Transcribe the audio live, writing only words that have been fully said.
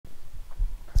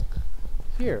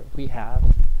here we have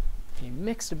a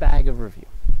mixed bag of review.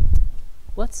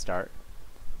 Let's start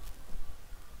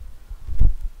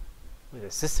with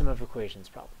a system of equations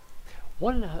problem.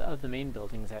 One of the main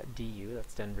buildings at DU,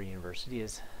 that's Denver University,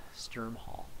 is Sturm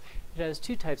Hall. It has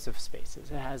two types of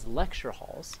spaces. It has lecture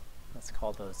halls. Let's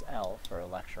call those L for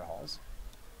lecture halls.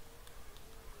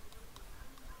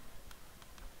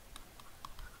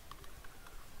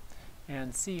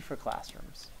 And C for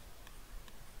classrooms.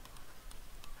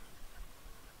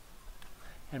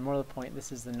 And more to the point,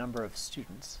 this is the number of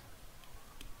students.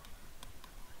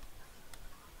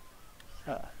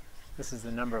 This is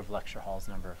the number of lecture halls,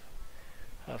 number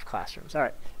of classrooms. All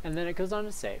right, and then it goes on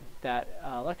to say that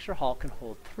a lecture hall can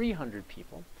hold 300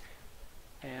 people,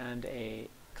 and a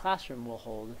classroom will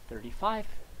hold 35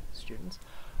 students.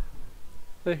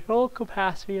 The total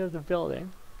capacity of the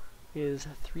building is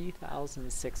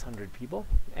 3,600 people,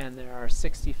 and there are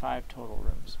 65 total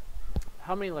rooms.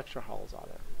 How many lecture halls are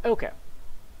there? Okay,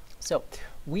 so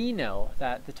we know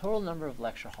that the total number of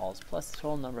lecture halls plus the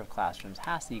total number of classrooms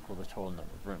has to equal the total number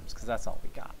of rooms, because that's all we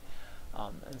got.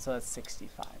 And so that's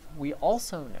 65. We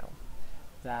also know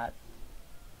that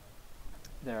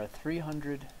there are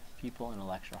 300 people in a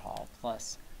lecture hall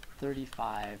plus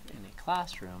 35 in a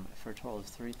classroom for a total of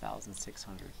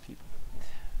 3,600 people.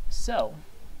 So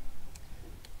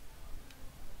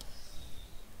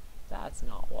that's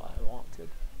not what I wanted.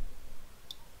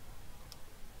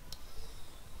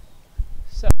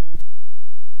 So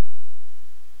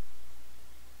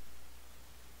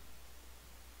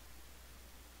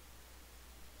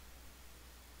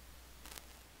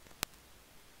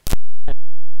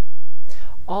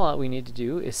all that we need to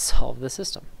do is solve the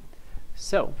system.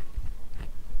 So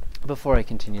before I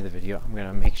continue the video, I'm going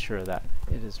to make sure that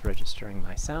it is registering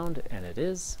my sound, and it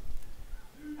is.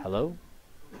 Hello?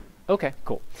 Okay,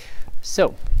 cool.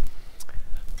 So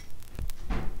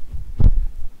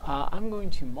I'm going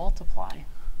to multiply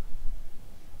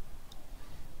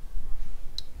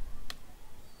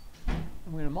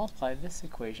this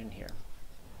equation here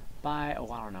by, oh,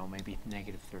 I don't know, maybe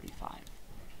negative 35.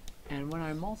 And when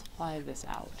I multiply this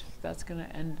out, that's going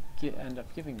to end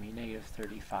up giving me negative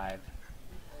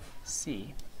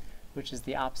 35c, which is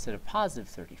the opposite of positive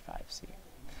 35c.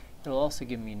 It will also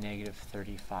give me negative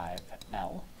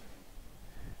 35l.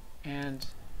 And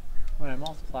when I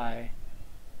multiply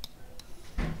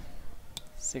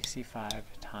 65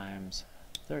 times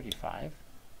 35,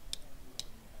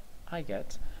 I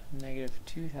get negative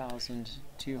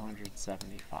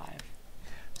 2,275.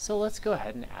 So let's go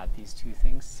ahead and add these two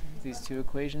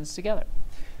equations together.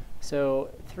 So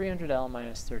 300L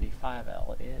minus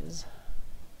 35L is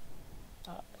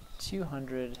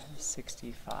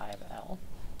 265L.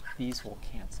 These will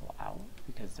cancel out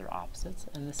because they're opposites,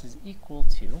 and this is equal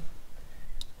to, I'm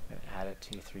going to add it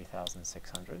to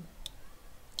 3,600,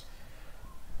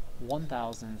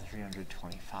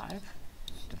 1,325,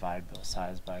 divide both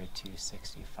sides by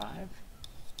 265,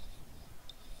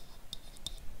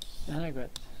 and I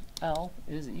get L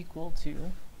is equal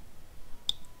to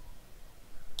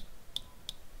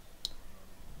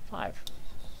 5.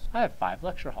 I have 5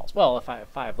 lecture halls. Well, if I have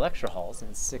 5 lecture halls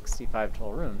and 65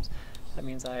 total rooms, that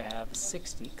means I have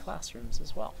 60 classrooms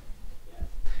as well.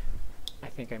 I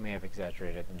think I may have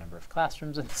exaggerated the number of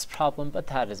classrooms in this problem, but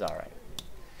that is all right.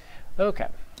 Okay,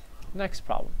 next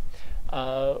problem.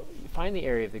 Find the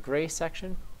area of the gray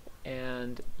section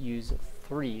and use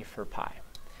 3 for pi.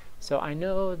 So I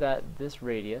know that this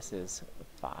radius is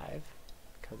 5,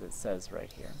 because it says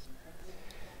right here.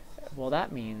 Well,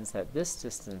 that means that this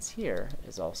distance here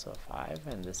is also 5,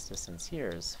 and this distance here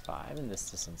is 5, and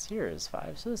this distance here is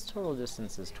 5, so this total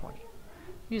distance is 20.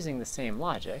 Using the same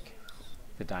logic,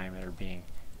 the diameter being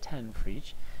 10 for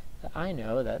each, I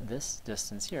know that this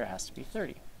distance here has to be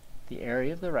 30. The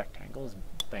area of the rectangle is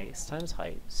base times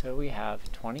height, so we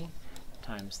have 20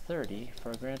 times 30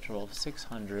 for a grand total of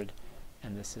 600,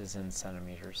 and this is in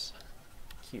centimeters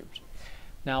cubed.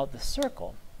 Now the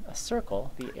circle,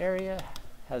 the area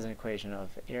has an equation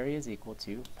of area is equal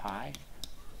to pi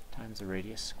times the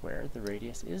radius squared. The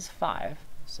radius is 5,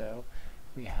 so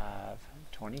we have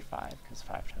 25, because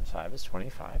 5 times 5 is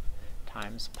 25,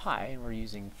 times pi, and we're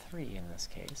using 3 in this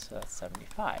case, so that's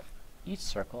 75. Each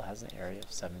circle has an area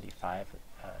of 75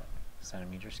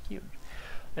 centimeters cubed.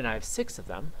 And I have 6 of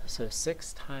them, so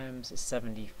 6 times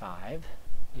 75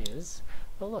 is,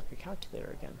 oh look, a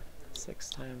calculator again. 6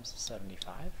 times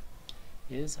 75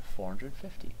 is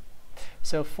 450.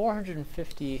 So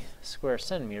 450 square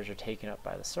centimeters are taken up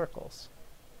by the circles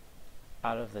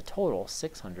out of the total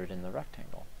 600 in the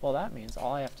rectangle. Well, that means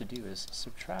all I have to do is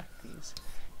subtract these,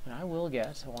 and I will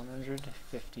get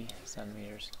 150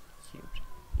 centimeters cubed.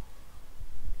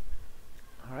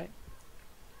 All right.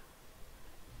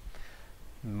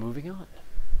 Moving on.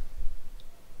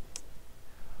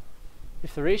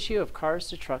 If the ratio of cars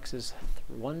to trucks is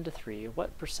 1 to 3,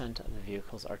 what percent of the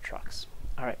vehicles are trucks?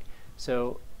 All right,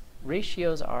 so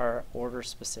ratios are order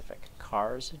specific,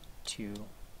 cars to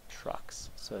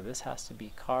trucks. So this has to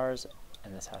be cars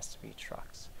and this has to be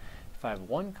trucks. If I have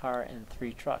 1 car and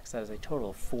 3 trucks, that is a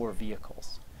total of 4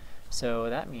 vehicles. So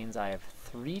that means I have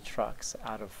 3 trucks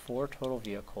out of 4 total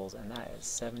vehicles, and that is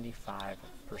 75%.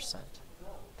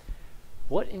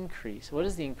 What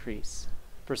is the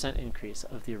percent increase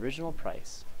of the original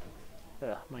price?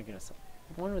 My goodness,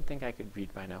 one would think I could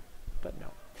read by now, but no.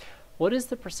 What is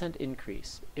the percent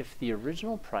increase if the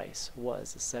original price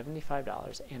was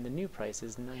 $75 and the new price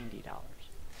is $90?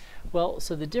 Well,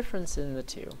 so the difference in the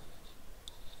two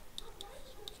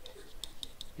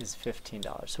is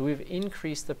 $15. So we've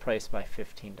increased the price by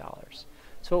 $15.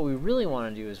 So what we really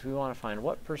want to do is we want to find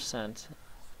what percent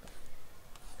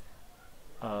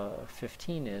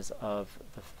 15 is of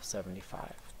the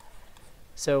 75.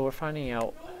 So we're finding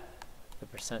out the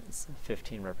percent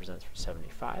 15 represents for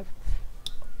 75.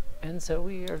 And so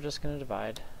we are just going to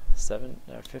divide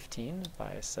 15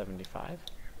 by 75.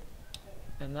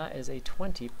 And that is a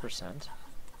 20%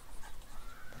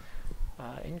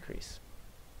 increase.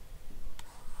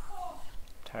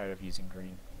 Tired of using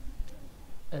green.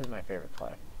 This is my favorite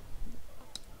color.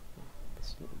 This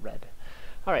is red.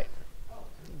 All right,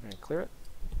 I'm going to clear it.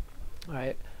 All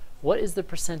right, what is the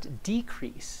percent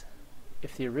decrease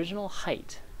if the original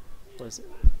height was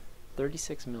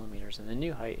 36 millimeters and the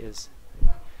new height is,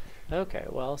 okay,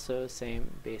 well, so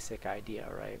same basic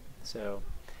idea, right? So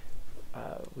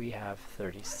we have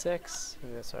 36,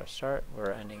 that's our start,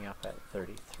 we're ending up at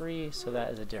 33, so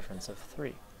that is a difference of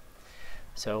 3.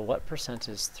 So what percent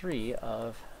is 3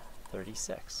 of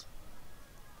 36?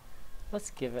 Let's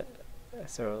give it,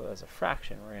 so as a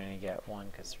fraction, we're going to get 1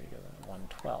 because 3 goes in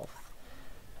 1/12.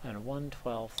 And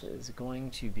 1/12 is going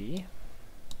to be,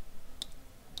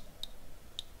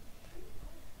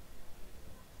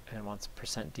 and what's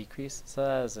percent decrease? So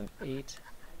that is an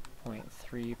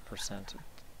 8.3%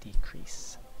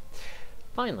 decrease.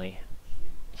 Finally,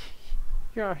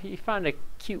 you found a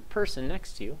cute person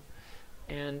next to you,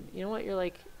 and you know what? You're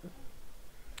like,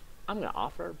 I'm going to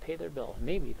offer to pay their bill.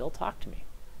 Maybe they'll talk to me.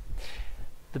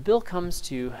 The bill comes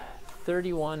to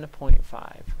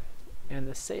 $31.5, and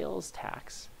the sales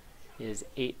tax is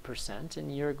 8%,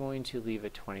 and you're going to leave a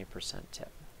 20% tip.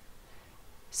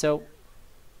 So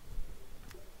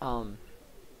the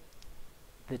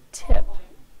tip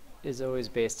is always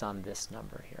based on this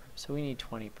number here. So we need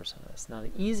 20% of this. Now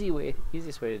the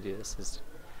easiest way to do this is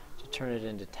to turn it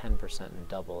into 10% and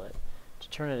double it. To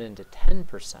turn it into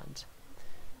 10%,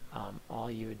 all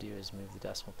you would do is move the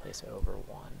decimal place over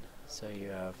 1. So you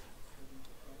have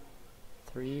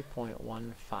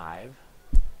 3.15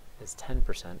 is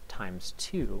 10% times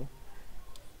 2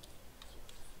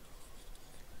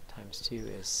 times 2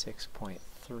 is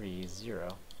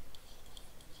 6.30.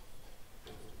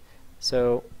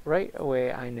 So right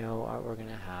away I know we're going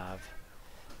to have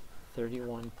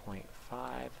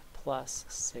 31.5 plus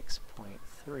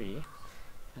 6.3,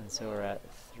 and so we're at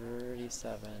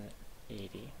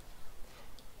 3780.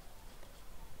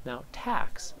 Now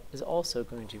tax is also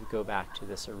going to go back to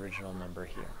this original number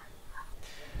here.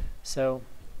 So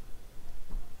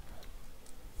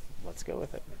let's go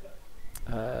with it.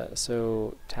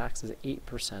 So tax is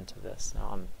 8% of this. Now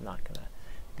I'm not going to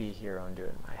be here and do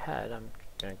it in my head. I'm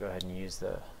going to go ahead and use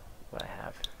what I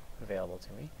have available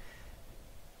to me,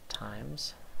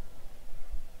 times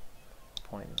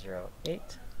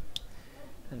 0.08,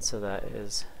 and so that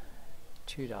is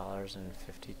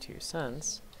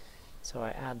 $2.52. So I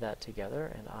add that together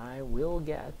and I will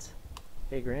get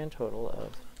a grand total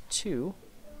of 2.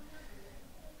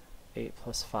 8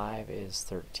 plus 5 is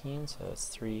 13, so that's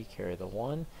 3, carry the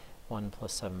 1. 1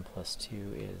 plus 7 plus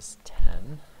 2 is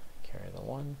 10, carry the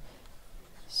 1.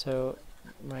 So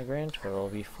my grand total will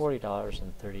be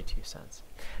 $40.32.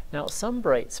 Now some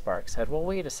bright spark said, well,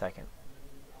 wait a second.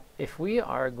 If we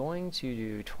are going to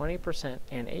do 20%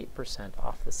 and 8%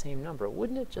 off the same number,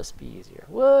 wouldn't it just be easier?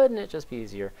 Wouldn't it just be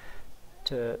easier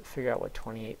to figure out what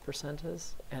 28%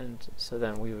 is? And so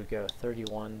then we would go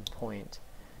 31.5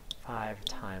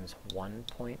 times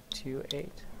 1.28.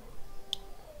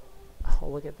 Oh,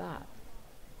 look at that.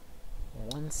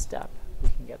 One step, we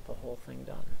can get the whole thing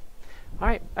done. All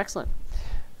right, excellent.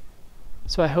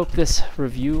 So I hope this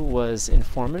review was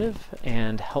informative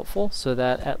and helpful so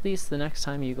that at least the next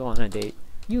time you go on a date,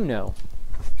 you know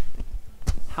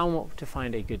how to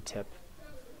find a good tip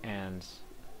and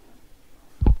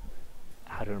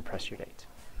how to impress your date.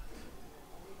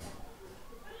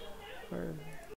 Or